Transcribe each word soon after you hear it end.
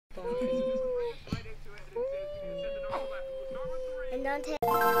Dontae.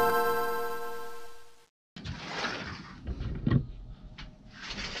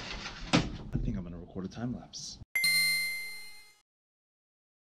 I think I'm gonna record a time lapse.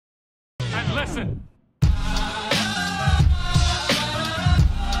 And listen!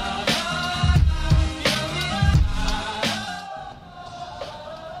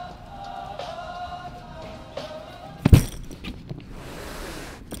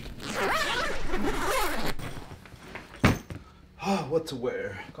 What to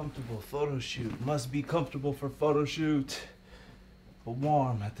wear? Comfortable photo shoot. Must be comfortable for photo shoot, but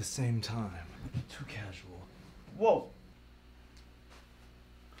warm at the same time. Too casual. Whoa!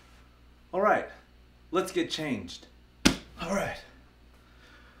 Alright, let's get changed. Alright.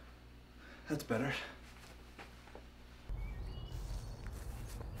 That's better.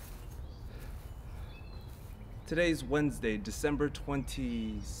 Today's Wednesday, December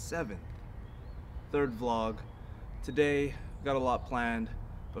 27th. Third vlog. Today, got a lot planned,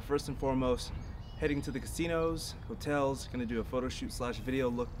 but first and foremost, heading to the casinos, hotels, gonna do a photo shoot / video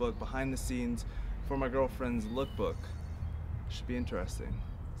lookbook behind the scenes for my girlfriend's lookbook. Should be interesting.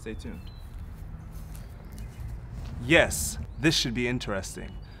 Stay tuned. Yes, this should be interesting.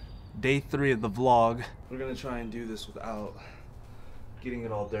 Day 3 of the vlog. We're gonna try and do this without getting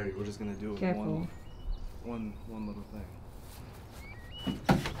it all dirty. We're just gonna do it with one little thing.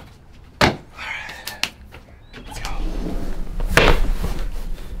 Alright, let's go.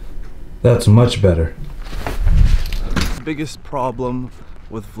 That's much better. The biggest problem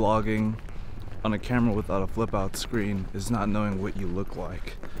with vlogging on a camera without a flip out screen is not knowing what you look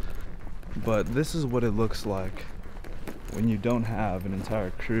like. But this is what it looks like when you don't have an entire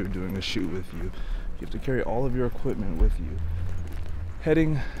crew doing a shoot with you. You have to carry all of your equipment with you.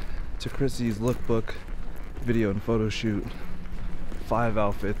 Heading to Chrissy's lookbook, video and photo shoot, 5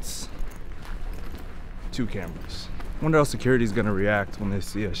 outfits, 2 cameras. Wonder how security's gonna react when they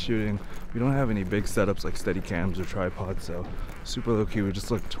see us shooting. We don't have any big setups like steady cams or tripods, so super low key, we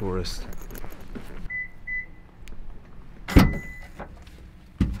just look tourist.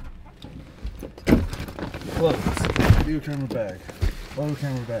 Close. Video camera bag. Photo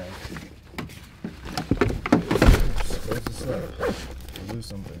camera bag. Oops, close this up. I'll lose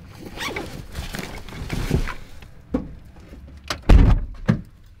something.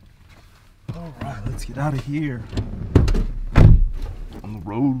 Alright, let's get out of here. On the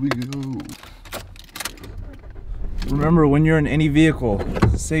road we go. Remember, when you're in any vehicle,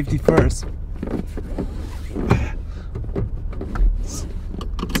 safety first.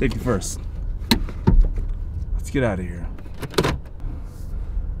 Safety first. Let's get out of here.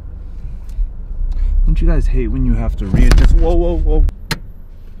 Don't you guys hate when you have to readjust? Whoa, whoa, whoa.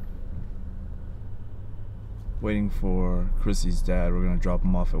 Waiting for Chrissy's dad. We're gonna drop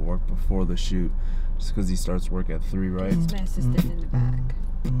him off at work before the shoot, just because he starts work at 3, right? It's my assistant in the back.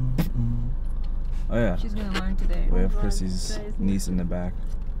 Oh yeah. She's gonna learn today. We have Chrissy's niece in the back.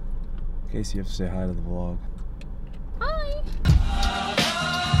 Casey, you have to say hi to the vlog. Hi!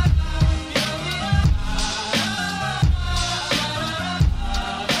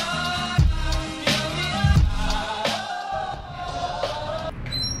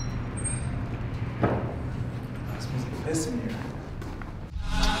 It smells like piss in here.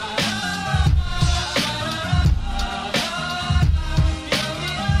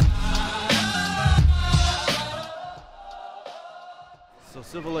 So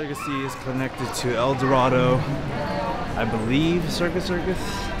Civil Legacy is connected to El Dorado, I believe, Circus.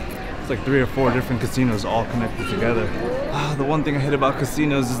 It's like 3 or 4 different casinos all connected together. The one thing I hate about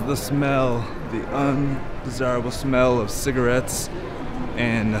casinos is the smell, the undesirable smell of cigarettes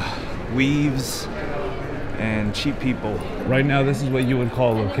and weaves and cheap people. Right now, this is what you would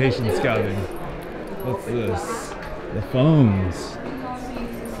call location scouting. What's this? The phones.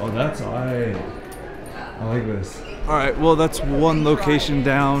 Oh, that's alright. I like this. Alright, well, that's one location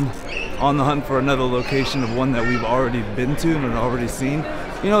down, on the hunt for another location of one that we've already been to and already seen.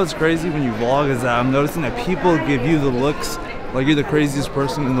 You know what's crazy when you vlog is that I'm noticing that people give you the looks like you're the craziest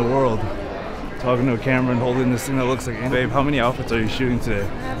person in the world. Talking to a camera and holding this thing that looks like, babe, how many outfits are you shooting today? I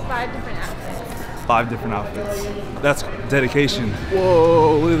have 5 different outfits. 5 different outfits. That's dedication.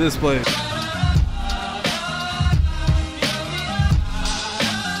 Whoa, look at this place.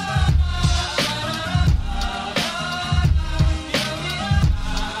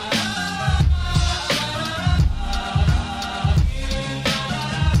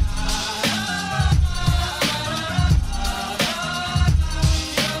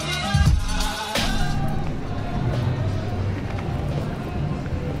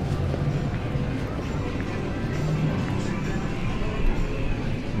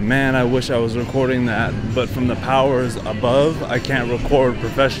 Man, I wish I was recording that, but from the powers above, I can't record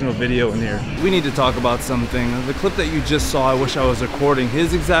professional video in here. We need to talk about something. The clip that you just saw, I wish I was recording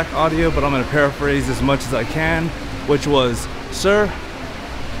his exact audio, but I'm gonna paraphrase as much as I can, which was, sir,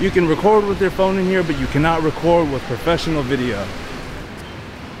 you can record with your phone in here, but you cannot record with professional video.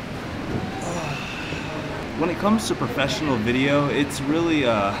 When it comes to professional video, it's really,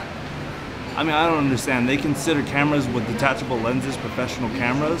 I mean, I don't understand. They consider cameras with detachable lenses professional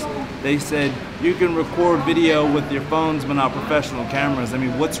cameras. They said you can record video with your phones, but not professional cameras. I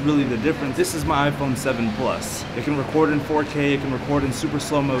mean, what's really the difference? This is my iPhone 7 Plus. It can record in 4K, it can record in super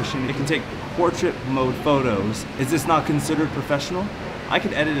slow motion, it can take portrait mode photos. Is this not considered professional? I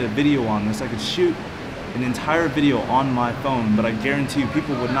could edit a video on this. I could shoot an entire video on my phone, but I guarantee you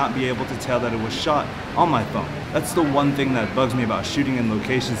people would not be able to tell that it was shot on my phone. That's the one thing that bugs me about shooting in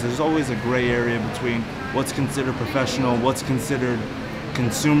locations. There's always a gray area between what's considered professional, what's considered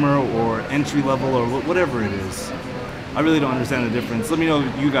consumer or entry level or whatever it is. I really don't understand the difference. Let me know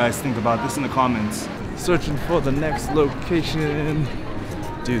what you guys think about this in the comments. Searching for the next location.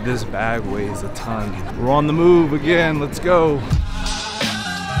 Dude, this bag weighs a ton. We're on the move again, let's go.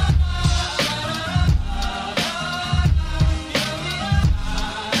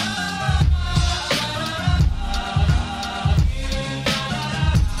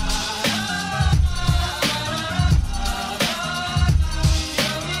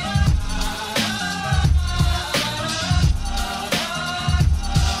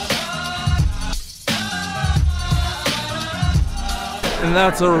 And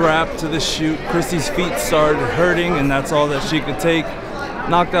that's a wrap to the shoot. Chrissy's feet started hurting and that's all that she could take.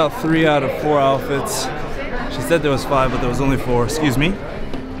 Knocked out 3 out of 4 outfits. She said there was 5, but there was only 4. Excuse me.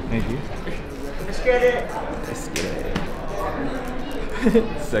 Thank you. Let's get it. Let's get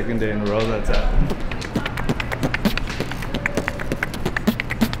it. Second day in a row that's happened.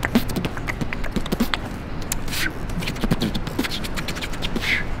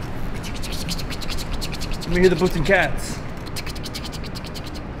 Let me hear the boots and cats.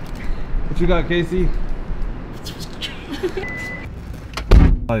 What you got, Casey?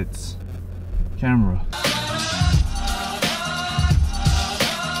 Lights. Camera.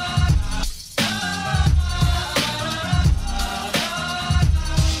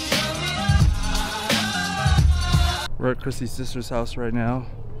 We're at Chrissy's sister's house right now.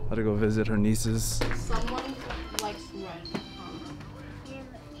 About to go visit her nieces. Someone likes red.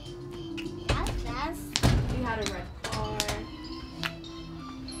 Yes. You had a red car.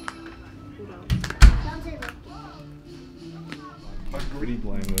 What are you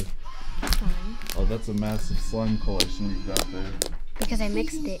playing with? Oh, that's a massive slime collection you've got there. Because I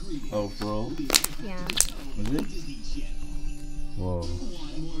mixed it. Oh, for real? Yeah. Is it? Whoa.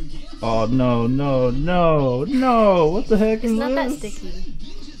 Oh, no, no, no, no! What the heck is It's not that this? sticky.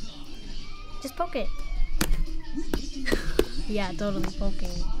 Just poke it. Yeah, totally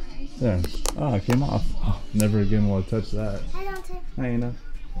poking. There. Oh, it came off. Oh, never again will I touch that. Hi, Dontae. Hi, Anna.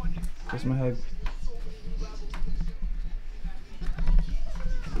 Where's my hug?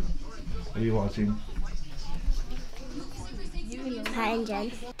 What are you watching? Hi, and Jen.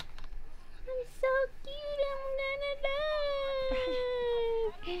 I'm so cute. I'm gonna die.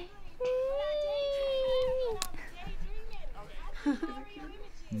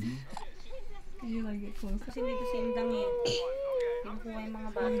 Can you like get close? Kasi dito si Indang eh. Yung kuha yung mga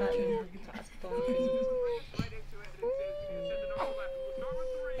bata yung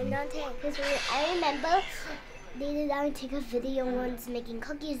And Dontae, because I remember they did not take a video once making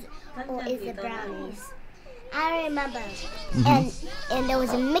cookies, or is it brownies? I remember. And there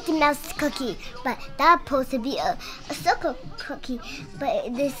was a Mickey Mouse cookie, but that was supposed to be a circle cookie, but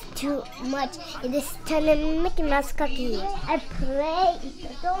it is too much. It is turned into a Mickey Mouse cookie. I prayed the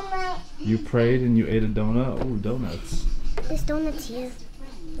donut. You prayed and you ate a donut? Oh, donuts. This donut's here.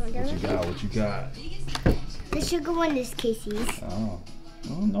 What you got? What you got? The sugar one is Casey's. Oh.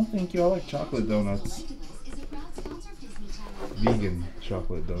 Oh, no thank you. I like chocolate donuts. Vegan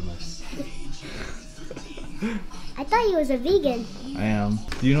chocolate donuts. I thought he was a vegan. I am.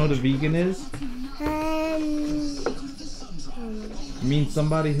 Do you know what a vegan is? It means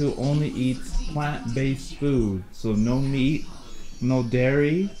somebody who only eats plant-based food. So no meat, no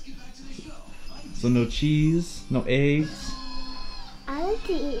dairy, so no cheese, no eggs. I like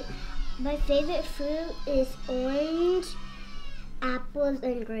to eat. My favorite fruit is orange, apples,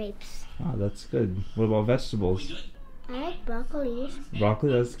 and grapes. Ah, that's good. What about vegetables? I like broccoli.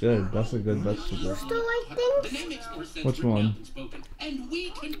 Broccoli, that's good. That's a good vegetable. You still like things? Which one?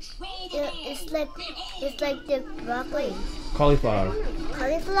 It's like the broccoli. Cauliflower.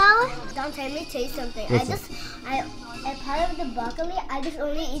 Cauliflower? Don't tell me taste something. What's As part of the broccoli, I just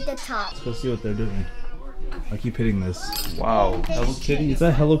only eat the top. Let's go see what they're doing. I keep hitting this. Wow. Hello Kitty? Is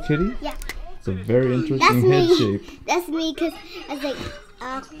that Hello Kitty? Yeah. It's a very interesting head shape. That's me because I was like,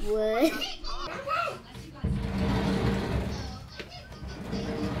 awkward.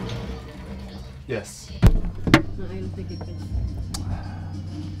 Yes.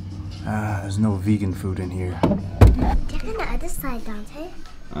 There's no vegan food in here. Check on the other side, Dante.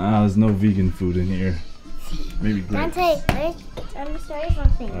 There's no vegan food in here. Maybe grapes. Dante, let me show you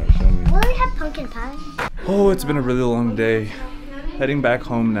something. Alright, show me. Will we have pumpkin pie? Oh, it's been a really long day. Heading back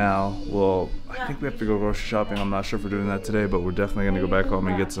home now. Well, I think we have to go grocery shopping. I'm not sure if we're doing that today, but we're definitely gonna go back home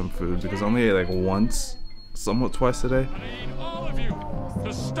and get some food because I only ate like once, somewhat twice today. I need all of you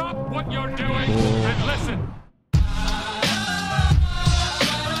to stop what you're doing and listen.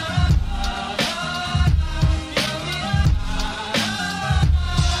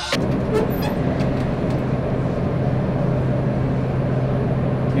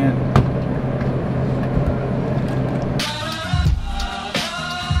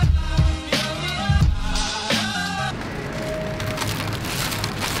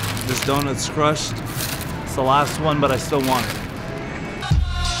 This donut's crushed. It's the last one, but I still want it.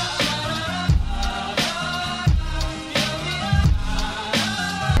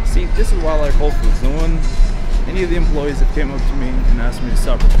 See, this is why I like Whole Foods. Any of the employees have came up to me and asked me to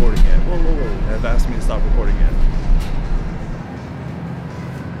stop recording yet. Whoa. Have asked me to stop recording yet.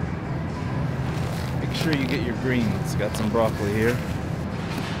 Make sure you get your greens. Got some broccoli here.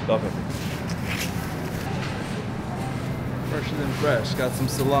 Bell pepper. Fresher than fresh. Got some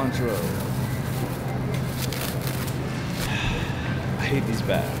cilantro. I hate these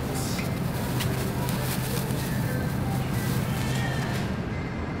bags.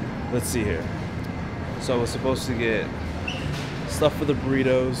 Let's see here. So I was supposed to get stuff for the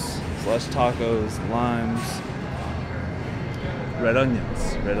burritos, slash tacos, limes, red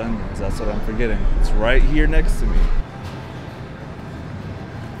onions. Red onions, that's what I'm forgetting. It's right here next to me.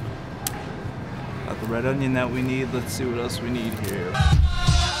 Got the red onion that we need. Let's see what else we need here.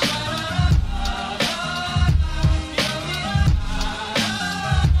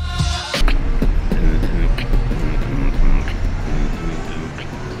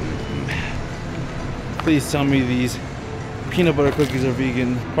 Please tell me these peanut butter cookies are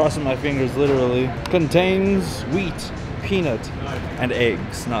vegan. Crossing my fingers literally. Contains wheat, peanut, and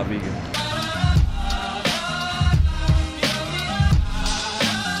eggs. Not vegan.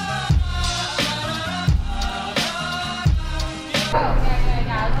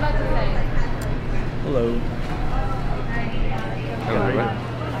 Hello.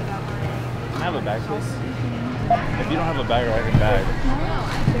 Can I have a bag, please? If you don't have a bag, I can bag.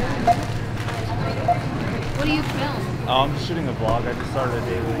 What do you film? Oh, I'm just shooting a vlog. I just started a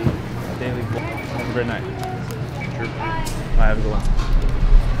daily vlog. Have a great night. Sure. I have a good one.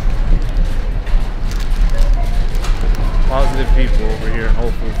 Positive people over here in Whole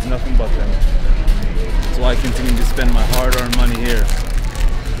Foods, nothing but them. That's why I continue to spend my hard-earned money here.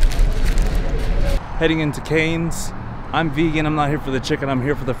 Heading into Cane's. I'm vegan, I'm not here for the chicken, I'm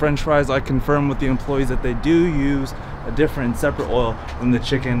here for the french fries. I confirm with the employees that they do use a different, separate oil than the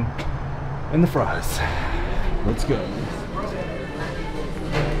chicken and the fries. Let's go.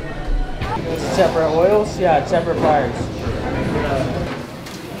 Separate oils? Yeah, separate fryers.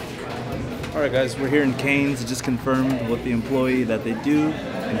 Alright guys, we're here in Cane's. I just confirmed with the employee that they do,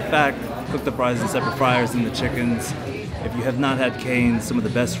 in fact, cook the fries in separate fryers than the chickens. If you have not had Cane's, some of the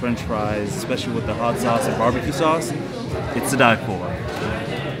best french fries, especially with the hot sauce and barbecue sauce, it's to die for.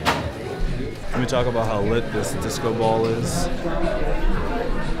 Let me talk about how lit this disco ball is.